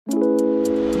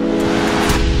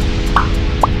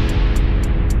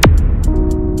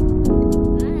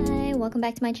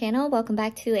back to my channel. Welcome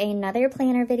back to another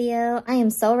planner video. I am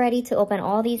so ready to open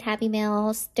all these Happy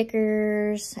Mail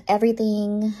stickers,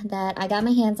 everything that I got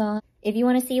my hands on. If you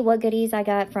want to see what goodies I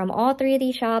got from all three of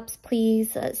these shops,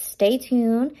 please stay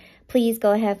tuned. Please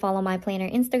go ahead, follow my planner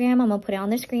Instagram. I'm gonna put it on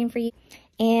the screen for you.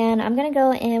 And I'm gonna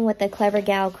go in with the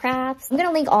CLEVERGALCRAFTS. I'm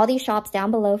gonna link all these shops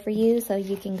down below for you so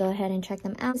you can go ahead and check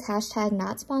them out. Hashtag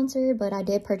not sponsored, but I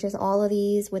did purchase all of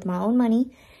these with my own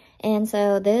money. And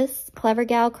so this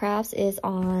CLEVERGALCRAFTS is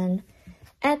on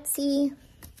Etsy.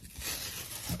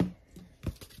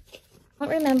 I don't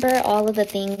remember all of the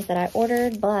things that I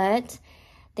ordered, but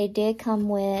they did come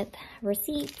with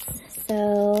receipts.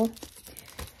 So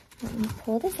let me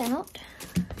pull this out.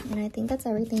 And I think that's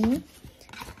everything.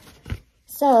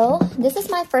 So this is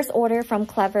my first order from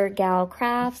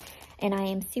CLEVERGALCRAFTS, and I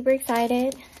am super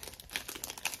excited.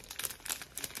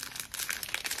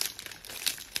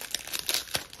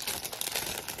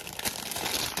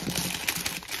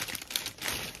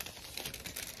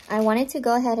 I wanted to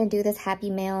go ahead and do this Happy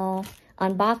Mail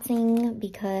unboxing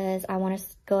because I want to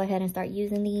go ahead and start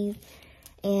using these.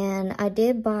 And I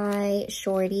did buy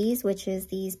shorties, which is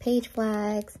these page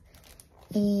flags.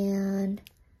 And it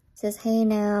says, hey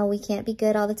now, we can't be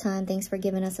good all the time. Thanks for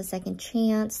giving us a second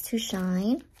chance to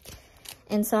shine.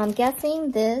 And so I'm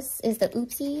guessing this is the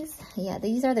oopsies. Yeah,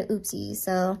 these are the oopsies.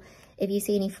 So if you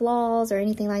see any flaws or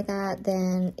anything like that,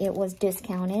 then it was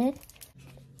discounted.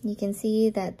 You can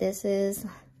see that this is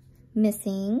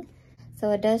missing.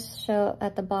 So it does show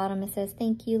at the bottom, it says,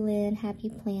 thank you, Lynn, happy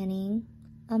planning,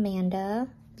 Amanda.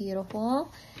 Beautiful,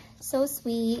 so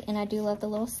sweet. And I do love the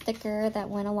little sticker that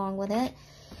went along with it,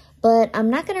 but I'm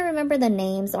not gonna remember the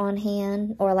names on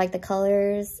hand or like the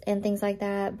colors and things like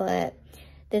that. But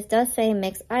this does say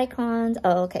mixed icons.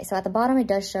 Oh, okay, so at the bottom it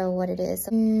does show what it is,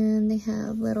 and they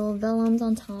have little vellums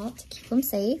on top to keep them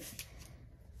safe.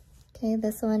 Okay,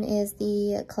 this one is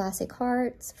the Classic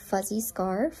Hearts fuzzy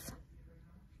scarf.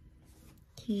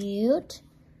 Cute.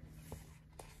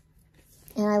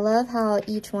 And I love how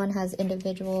each one has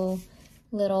individual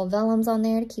little vellums on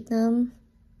there to keep them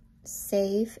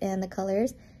safe. And the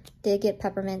colors did get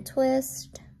peppermint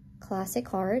twist, Classic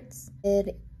Hearts.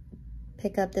 Did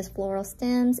pick up this floral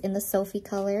stems in the Sophie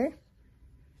color.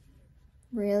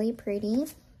 Really pretty.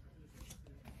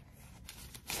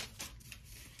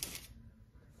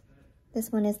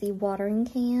 This one is the watering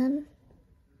can.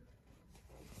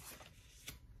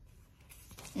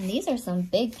 And these are some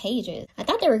big pages. I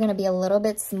thought they were gonna be a little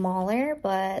bit smaller,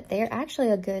 but they're actually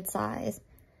a good size.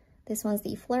 This one's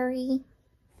the flurry.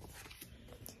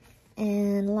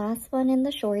 And last one in the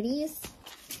shorties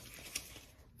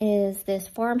is this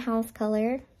farmhouse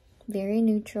color. Very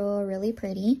neutral, really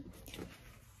pretty.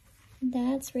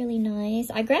 That's really nice.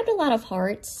 I grabbed a lot of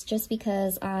hearts just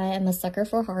because I am a sucker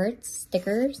for hearts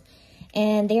stickers.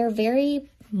 And they are very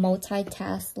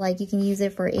multitask, like you can use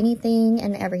it for anything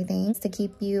and everything to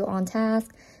keep you on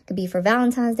task. It could be for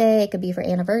Valentine's Day, it could be for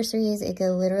anniversaries, it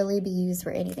could literally be used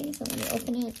for anything. So let me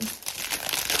open it.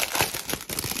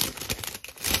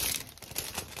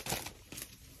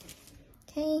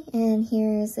 Okay, and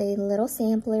here's a little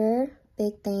sampler.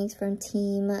 Big thanks from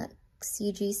Team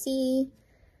CGC.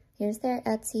 Here's their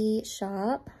Etsy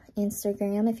shop,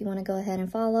 Instagram if you want to go ahead and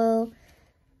follow.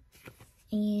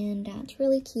 And that's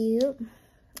really cute.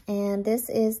 And this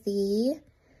is the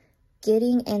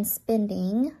Getting and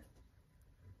Spending.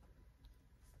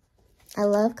 I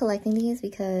love collecting these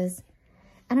because,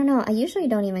 I don't know, I usually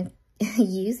don't even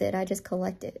use it. I just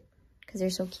collect it because they're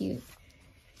so cute.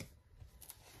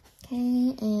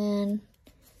 Okay, and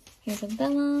here's a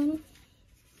vellum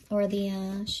or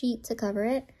the sheet to cover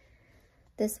it.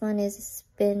 This one is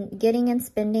Getting and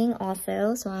Spending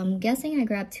also, so I'm guessing I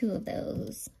grabbed two of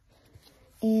those.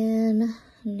 And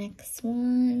next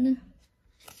one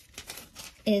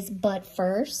is But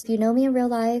First. If you know me in real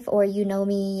life or you know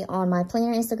me on my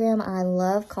planner Instagram, I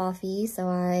love coffee. So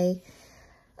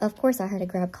of course I had to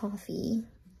grab coffee.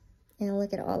 And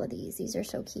look at all of these. These are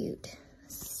so cute.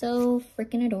 So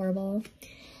freaking adorable.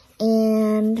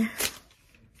 And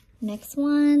next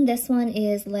one, this one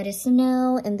is Let It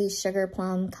Snow in the sugar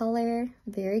plum color.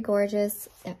 Very gorgeous.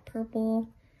 That purple.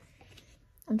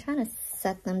 I'm trying to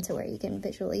set them to where you can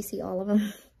visually see all of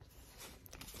them.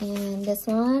 And this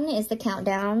one is the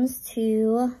countdowns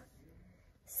to,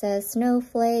 says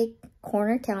Snowflake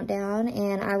Corner Countdown.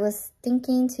 And I was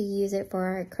thinking to use it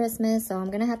for Christmas, so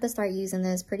I'm gonna have to start using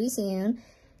this pretty soon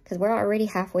because we're already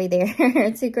halfway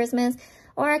there to Christmas.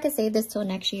 Or I could save this till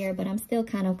next year, but I'm still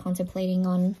kind of contemplating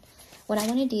on what I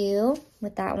want to do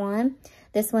with that one.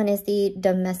 This one is the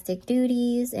domestic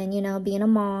duties, and you know, being a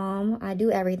mom, I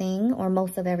do everything or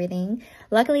most of everything.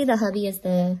 Luckily, the hubby is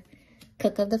the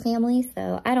cook of the family,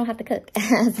 so I don't have to cook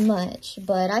as much,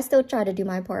 but I still try to do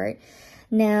my part.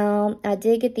 Now, I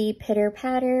did get the pitter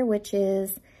patter, which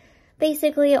is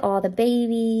basically all the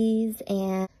babies.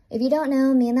 And if you don't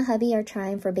know, me and the hubby are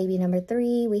trying for baby number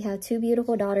 3. We have 2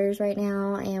 beautiful daughters right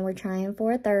now, and we're trying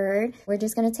for a 3rd. We're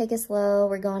just gonna take it slow.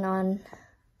 We're going on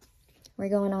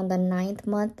the 9th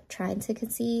month trying to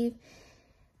conceive.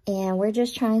 And we're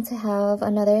just trying to have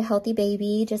another healthy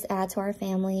baby, just add to our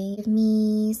family. Give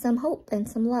me some hope and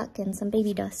some luck and some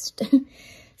baby dust.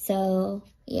 So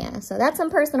yeah, so that's some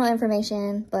personal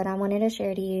information, but I wanted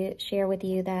to share with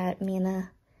you that me and the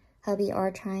hubby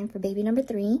are trying for baby number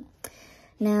 3.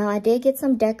 Now, I did get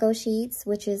some deco sheets,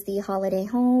 which is the holiday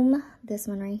home. This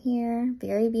one right here,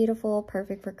 very beautiful,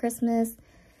 perfect for Christmas.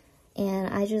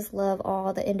 And I just love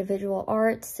all the individual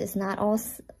arts. It's not all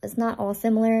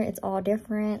similar, it's all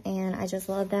different, and I just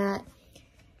love that.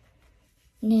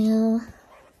 Now,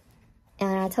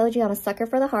 and I told you I'm a sucker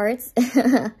for the hearts.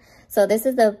 So this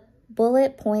is the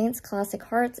Bullet Points Classic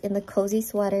Hearts in the Cozy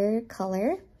Sweater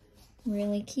color.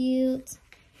 Really cute.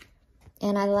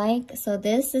 And I like, so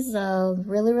this is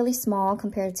really, really small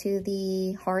compared to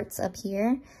the hearts up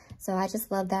here. So I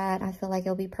just love that. I feel like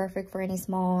it'll be perfect for any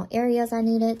small areas I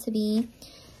need it to be.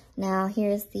 Now,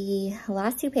 here's the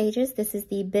last 2 pages. This is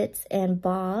the Bits and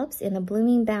Bobs in the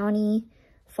Blooming Bounty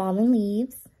Fallen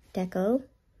Leaves deco.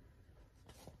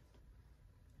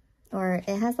 Or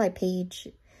it has like page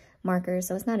markers,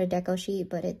 so it's not a deco sheet,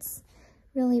 but it's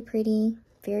really pretty,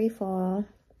 very fall.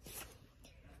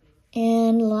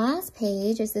 And last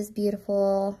page is this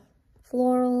beautiful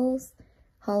florals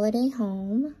holiday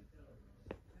home.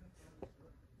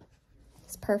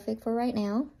 It's perfect for right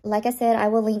now. Like I said, I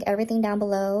will link everything down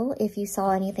below. If you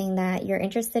saw anything that you're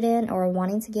interested in or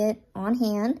wanting to get on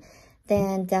hand,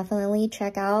 then definitely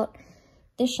check out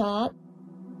the shop.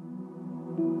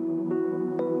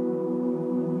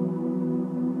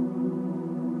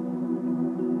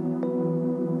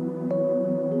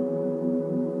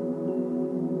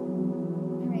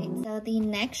 The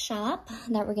next shop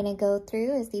that we're going to go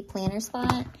through is the planner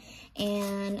spot,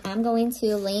 and I'm going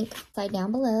to link right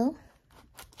down below.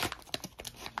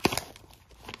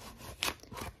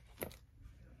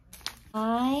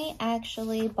 I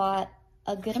actually bought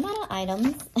a good amount of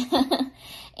items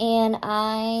and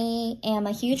I am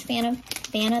a huge fan of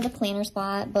the planner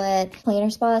spot, but planner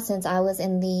spot since I was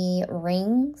in the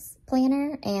rings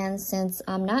planner, and since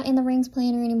I'm not in the rings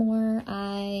planner anymore,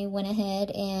 I went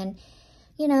ahead and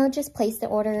just placed the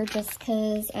order just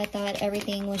because I thought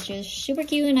everything was just super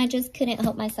cute and I just couldn't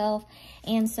help myself.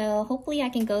 And so hopefully I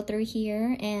can go through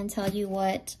here and tell you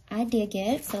what I did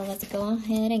get. So let's go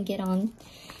ahead and get on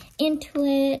into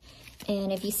it.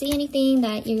 And if you see anything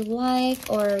that you like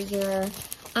or you're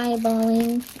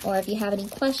eyeballing, or if you have any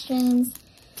questions,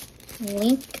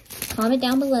 comment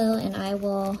down below and I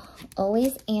will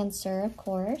always answer, of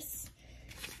course.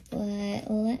 But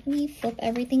let me flip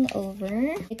everything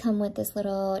over. They come with this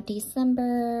little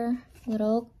December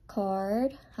little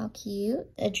card. How cute.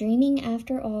 A dreaming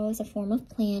after all is a form of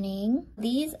planning.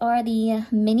 These are the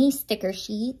mini sticker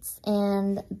sheets,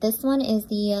 and this one is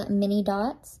the mini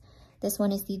dots. This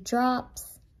one is the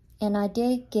drops, and I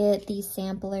did get the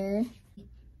sampler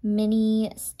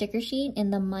mini sticker sheet in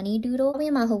the money doodle. Probably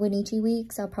in my Hobonichi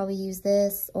weeks, I'll probably use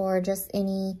this, or just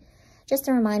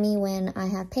to remind me when I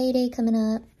have payday coming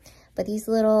up. But these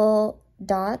little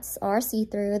dots are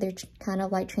see-through. They're kind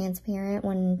of like transparent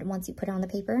once you put it on the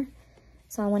paper.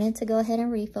 So I wanted to go ahead and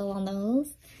refill on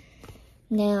those.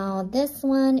 Now this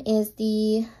one is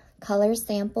the color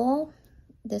sample.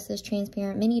 This is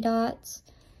transparent mini dots.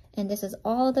 And this is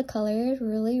all the colors,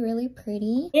 really, really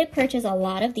pretty. I did purchase a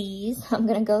lot of these. I'm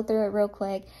gonna go through it real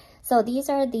quick. So these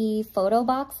are the photo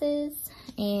boxes,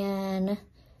 and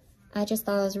I just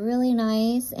thought it was really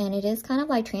nice, and it is kind of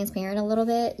like transparent a little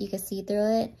bit. You can see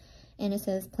through it, and it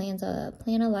says plan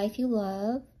a life you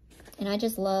love. And I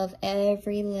just love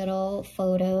every little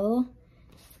photo.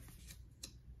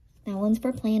 That one's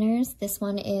for planners. This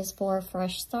one is for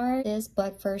fresh start. This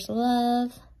but first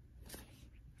love.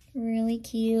 Really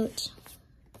cute.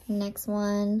 Next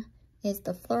one is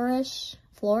the flourish.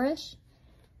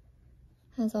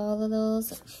 Has all of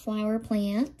those flower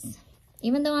plants.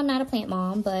 Even though I'm not a plant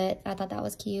mom, but I thought that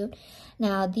was cute.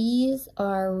 Now, these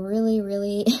are really,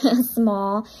 really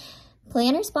small.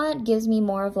 Planner Spot gives me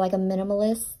more of like a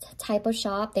minimalist type of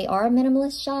shop. They are a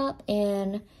minimalist shop,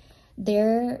 and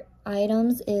their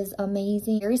items is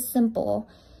amazing. Very simple,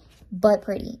 but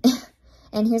pretty.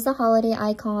 And here's the holiday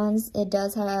icons. It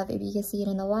does have, if you can see it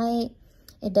in the light,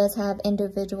 it does have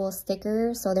individual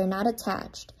stickers, so they're not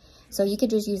attached. So you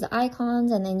could just use the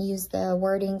icons and then use the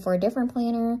wording for a different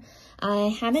planner.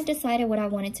 I haven't decided what I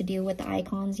wanted to do with the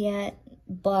icons yet,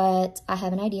 but I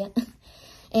have an idea.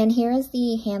 And here is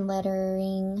the hand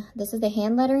lettering. This is the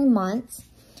hand lettering months.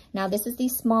 Now this is the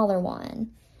smaller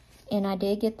one. And I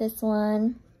did get this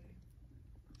one.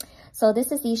 So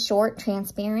this is the short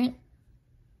transparent.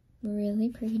 Really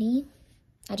pretty.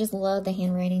 I just love the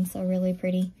handwriting, so really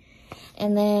pretty.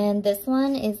 And then this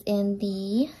one is in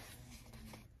the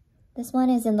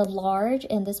large,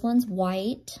 and this one's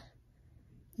white.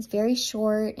 It's very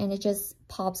short and it just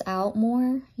pops out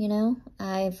more, you know.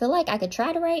 I feel like I could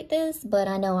try to write this, but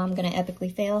I know I'm gonna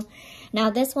epically fail. Now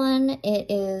this one,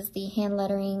 it is the hand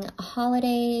lettering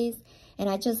holidays, and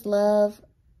I just love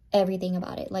everything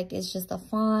about it. Like, it's just the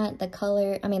font, the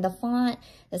color, the font,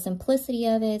 the simplicity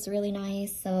of it. It's really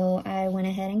nice, so I went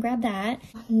ahead and grabbed that.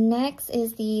 Next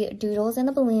is the doodles and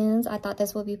the balloons. I thought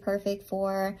this would be perfect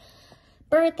for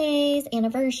birthdays,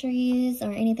 anniversaries,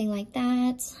 or anything like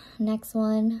that. Next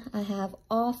one, I have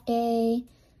off day,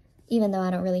 even though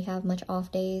I don't really have much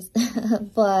off days,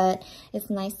 but it's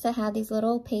nice to have these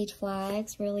little page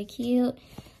flags, really cute.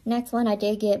 Next one, I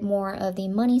did get more of the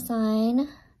money sign,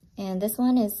 and this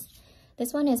one is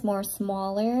more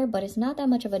smaller, but it's not that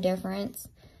much of a difference,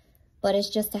 but it's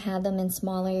just to have them in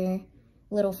smaller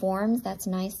little forms. That's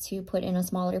nice to put in a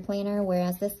smaller planner,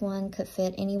 whereas this one could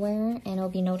fit anywhere and it'll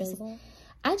be noticeable.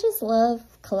 I just love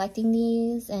collecting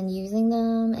these and using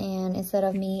them, and instead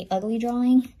of me ugly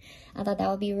drawing, I thought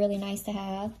that would be really nice to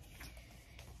have.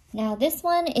 Now this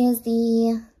one is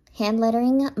the hand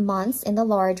lettering months in the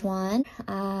large one.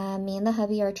 Me and the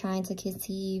hubby are trying to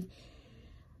conceive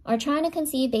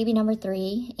baby number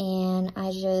 3, and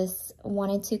I just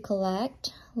wanted to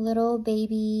collect little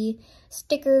baby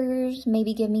stickers,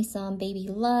 maybe give me some baby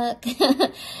luck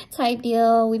type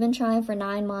deal. We've been trying for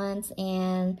 9 months,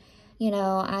 and you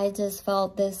know, I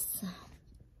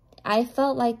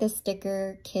felt like this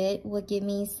sticker kit would give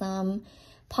me some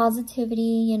positivity,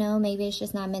 you know. Maybe it's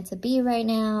just not meant to be right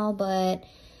now, but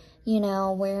you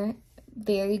know, we're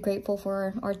very grateful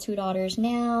for our 2 daughters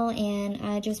now, and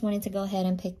I just wanted to go ahead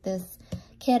and pick this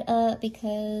kit up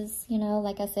because, you know,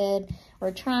 like I said,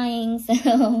 we're trying.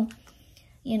 So,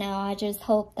 you know, I just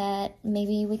hope that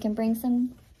maybe we can bring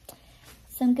some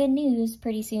good news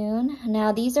pretty soon.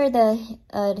 Now these are the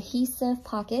adhesive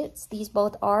pockets. These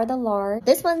both are the large.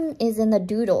 This one is in the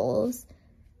doodles,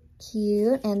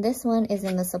 cute, and this one is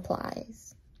in the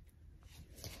supplies.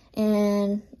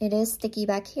 And it is sticky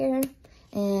back here,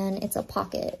 and it's a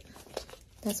pocket.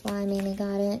 That's why I mainly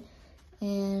got it.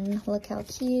 And look how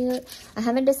cute. I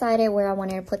haven't decided where I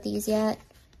wanted to put these yet,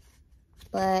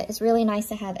 but it's really nice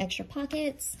to have extra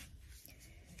pockets.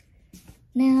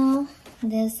 Now,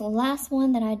 this last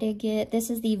one that I did get, this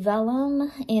is the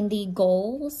vellum in the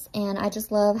goals, and I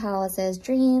just love how it says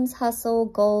dreams, hustle,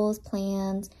 goals,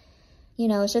 plans. You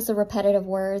know, it's just a repetitive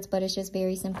words, but it's just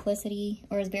very simplicity,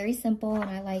 or it's very simple, and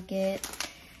I like it.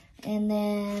 And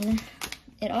then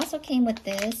it also came with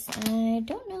this. I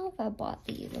don't know if I bought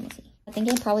these. Let me see. I think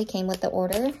it probably came with the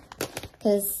order,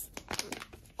 because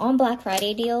on Black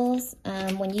Friday deals,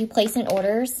 when you place an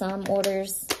order, some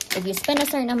orders, if you spend a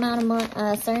certain amount,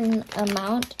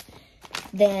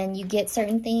 then you get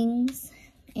certain things.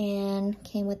 And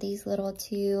came with these little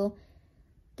 2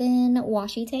 thin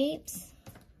washi tapes.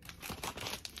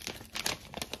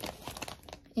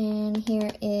 And here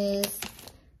is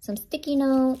some sticky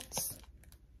notes.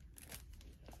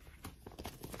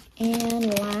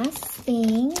 And last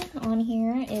thing on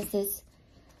here is this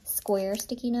square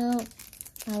sticky note.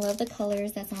 I love the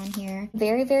colors that's on here.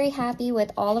 Very, very happy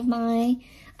with all of my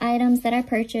items that I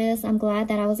purchased. I'm glad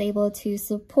that I was able to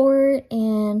support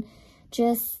and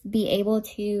just be able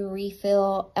to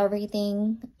refill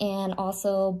everything, and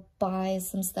also buy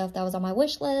some stuff that was on my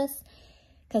wish list,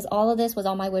 because all of this was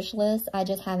on my wish list. I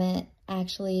just haven't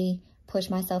actually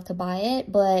pushed myself to buy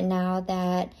it. But now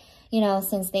that, you know,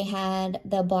 since they had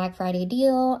the Black Friday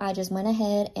deal, I just went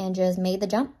ahead and just made the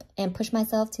jump and pushed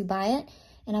myself to buy it.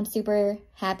 And I'm super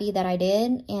happy that I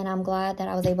did, and I'm glad that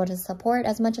I was able to support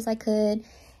as much as I could.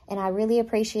 And I really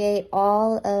appreciate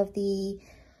all of the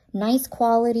nice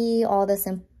quality, all the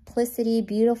simplicity,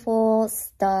 beautiful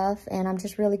stuff. And I'm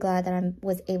just really glad that I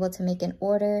was able to make an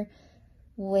order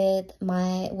with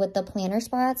the planner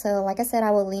spot. So like I said,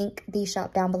 I will link the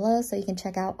shop down below so you can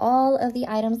check out all of the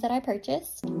items that I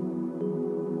purchased.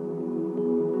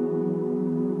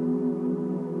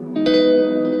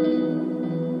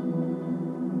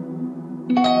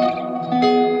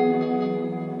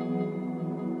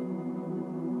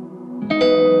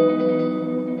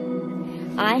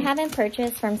 I haven't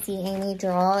purchased from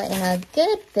SEEAMYDRAW in a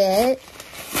good bit,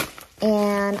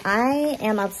 And I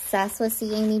am obsessed with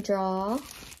CLEVERGALCRAFTS.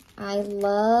 I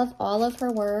love all of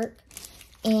her work.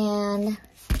 And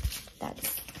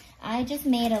I just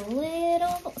made a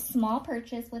little small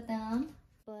purchase with them.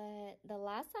 But the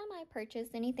last time I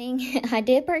purchased anything, I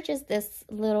did purchase this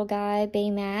little guy,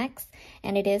 Baymax.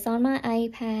 And it is on my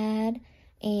iPad.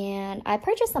 And I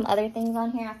purchased some other things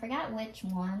on here. I forgot which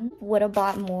one. Would have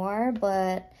bought more,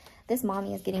 but this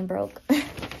mommy is getting broke.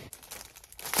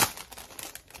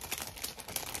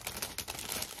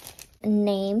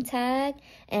 Name tag,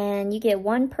 and you get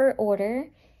one per order.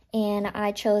 And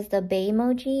I chose the Bay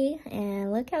emoji,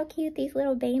 and look how cute these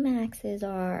little Baymaxes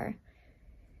are.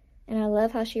 And I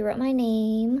love how she wrote my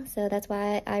name, so that's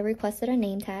why I requested a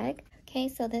name tag. Okay,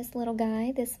 so this little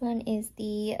guy, this one is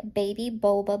the Baby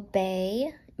Boba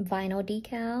Bay vinyl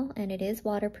decal, and it is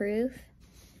waterproof.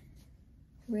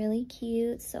 Really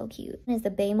cute, so cute. It's the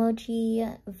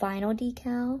Baymoji vinyl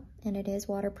decal, and it is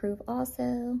waterproof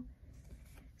also.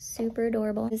 Super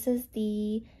adorable. This is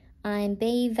the I'm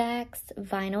Bayvax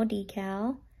vinyl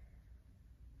decal.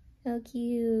 So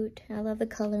cute. I love the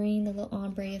coloring, the little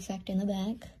ombre effect in the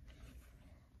back.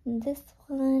 This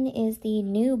one is the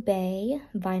New Bay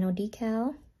vinyl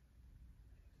decal.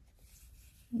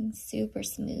 Super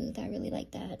smooth. I really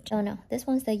like that. Oh no, this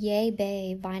one's the Yay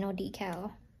Bay vinyl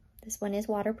decal. This one is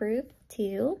waterproof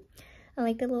too. I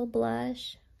like the little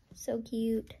blush. So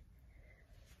cute.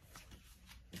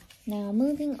 Now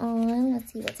moving on,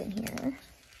 let's see what's in here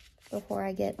before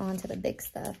I get on to the big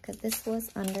stuff, because this was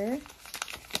under.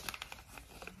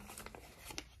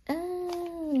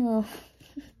 Oh.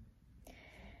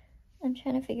 I'm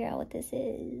trying to figure out what this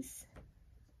is.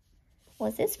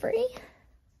 Was this free?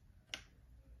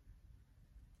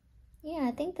 Yeah,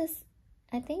 I think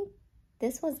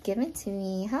this was given to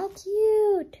me. How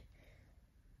cute.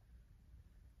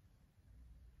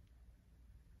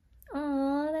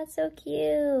 Aw, that's so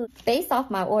cute. Based off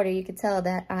my order, you could tell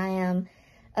that I am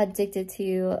addicted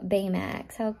to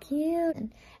Baymax. How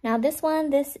cute. Now this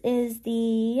one, this is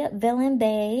the Villain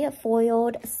Bay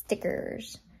foiled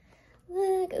stickers.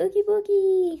 Look, Oogie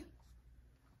Boogie.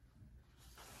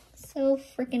 So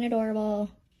freaking adorable.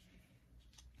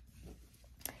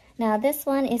 Now this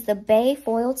one is the Bay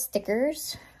foiled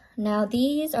stickers. Now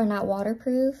these are not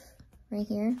waterproof, right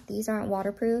here. These aren't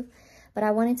waterproof, but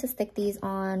I wanted to stick these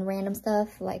on random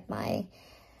stuff like my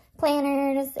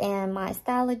planners and my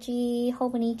Stylogy,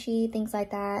 Hobonichi, things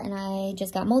like that. And I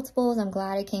just got multiples. I'm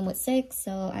glad it came with 6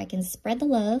 so I can spread the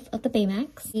love of the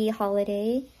Baymax. The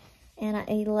holiday. And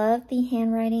I love the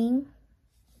handwriting.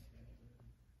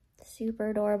 Super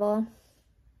adorable.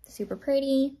 Super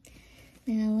pretty.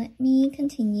 Now let me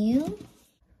continue.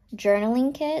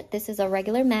 Journaling kit. This is a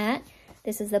regular mat.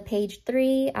 This is the page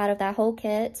 3 out of that whole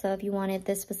kit. So if you wanted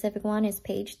this specific one, it's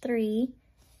page 3.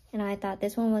 And I thought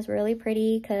this one was really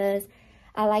pretty because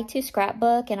I like to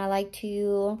scrapbook and I like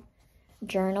to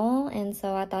journal. And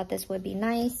so I thought this would be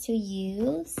nice to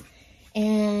use.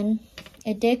 And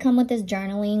it did come with this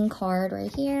journaling card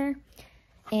right here.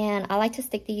 And I like to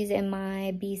stick these in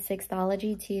my B6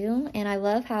 Stylogy too. And I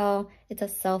love how it's a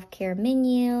self-care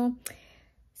menu. It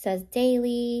says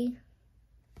daily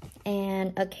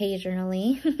and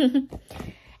occasionally.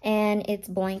 And it's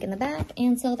blank in the back.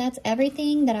 And so that's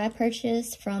everything that I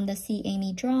purchased from the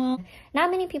CLEVERGALCRAFTS. Not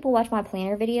many people watch my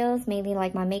planner videos, mainly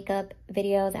like my makeup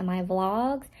videos and my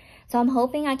vlogs. So I'm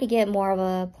hoping I could get more of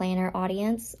a planner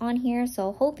audience on here.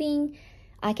 So hoping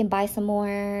I can buy some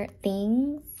more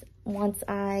things once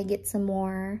I get some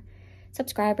more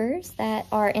subscribers that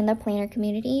are in the planner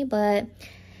community. But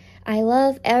I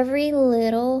love every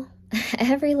little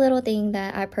thing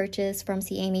that I purchased from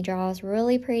CLEVERGALCRAFTS. Is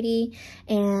really pretty,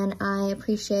 and I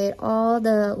appreciate all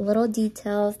the little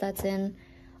details that's in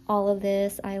all of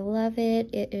this. I love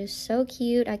it. It is so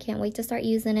cute. I can't wait to start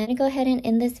using it. I'm gonna go ahead and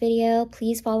end this video.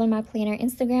 Please follow my planner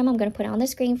Instagram. I'm gonna put it on the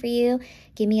screen for you.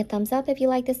 Give me a thumbs up if you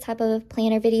like this type of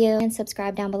planner video, and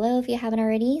subscribe down below if you haven't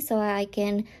already so I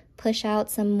can push out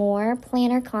some more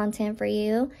planner content for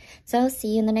you. So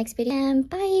see you in the next video, and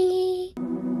bye.